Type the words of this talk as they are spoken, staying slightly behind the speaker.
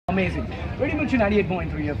Amazing. Very much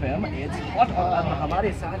 98.3 FM. It's hot और अब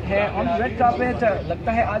हमारे साथ है on red carpet.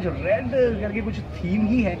 लगता है आज रेड करके कुछ थीम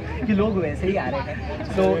ही है कि लोग वैसे ही आ रहे हैं.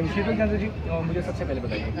 So शीतल चंद्र जी, मुझे सबसे पहले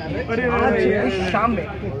बताइए आज इस शाम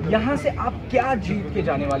में यहाँ से आप क्या जीत के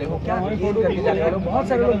जाने वाले हो, क्या गेन करके जाने वाले हो? बहुत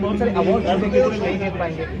सारे लोग बहुत सारे अवार्ड जीतेंगे, कुछ नहीं जीत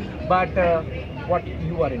पाएंगे, but what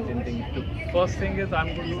you are intending to? First thing is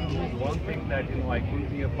I'm going to lose one thing that I couldn't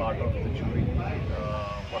be a part of the jury.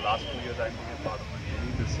 For last 2 years I'm being a part of the jury.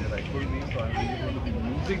 This year I could be, so I'm really going to be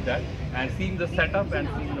losing that. And seeing the setup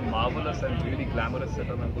and seeing the marvelous and really glamorous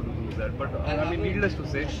setup, I'm going to lose that. But I mean, needless to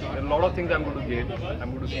say, a lot of things I'm going to gain.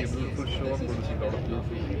 I'm going to see a beautiful show. I'm going to see a lot of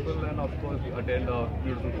beautiful people, and of course attend a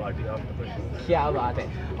beautiful party after the show. क्या बात है.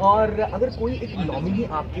 और अगर कोई एक nominee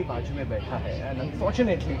आपके बाजू में बैठा है and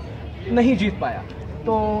unfortunately नहीं जीत पाया,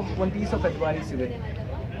 तो 20th of February से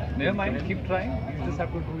Never mind, keep trying. You just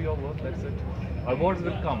have to do your work. That's it. Awards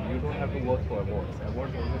will come. You don't have to work for awards.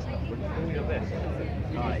 Awards always come, but do your best.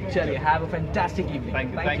 चलिए, have a fantastic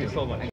evening. Thank you so much.